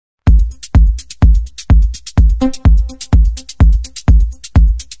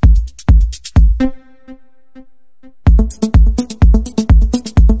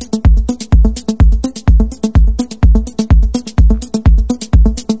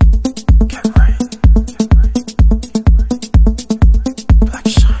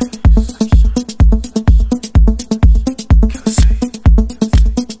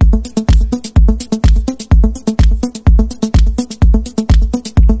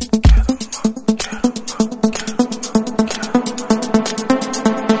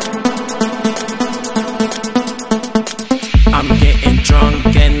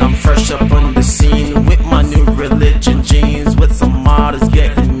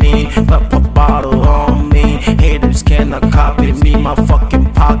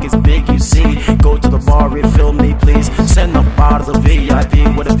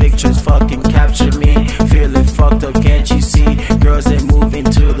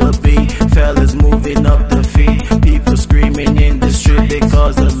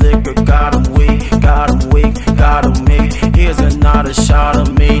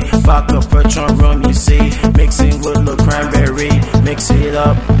mix it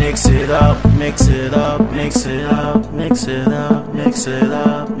up, mix it up, mix it up, mix it up, mix it up, mix it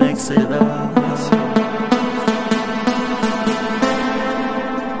up, mix it up.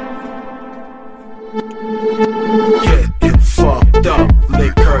 Getting fucked up,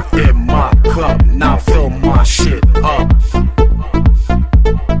 liquor in my cup, now fill my shit up.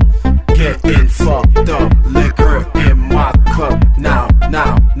 Getting fucked up, liquor in my cup, now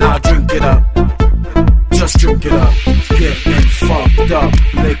drink it up. Just drink it up. Getting fucked up,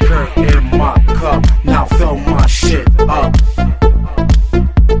 liquor in my cup, now fill my shit up.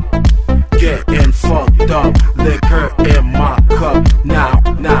 Getting fucked up, liquor in my cup, now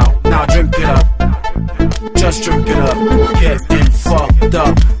drink it up. Just drink it up. Getting fucked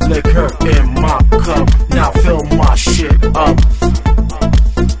up, liquor in my cup, now fill my shit up.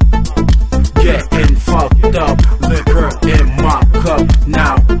 Getting fucked up, liquor in my cup,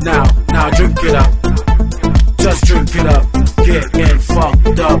 now drink it up. Just drink it up. Getting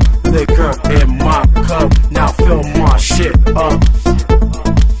fucked up, liquor in my cup, now fill my shit up.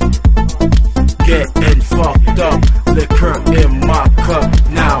 Getting fucked up, liquor in my cup,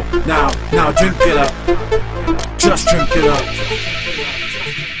 now drink it up. Just drink it up.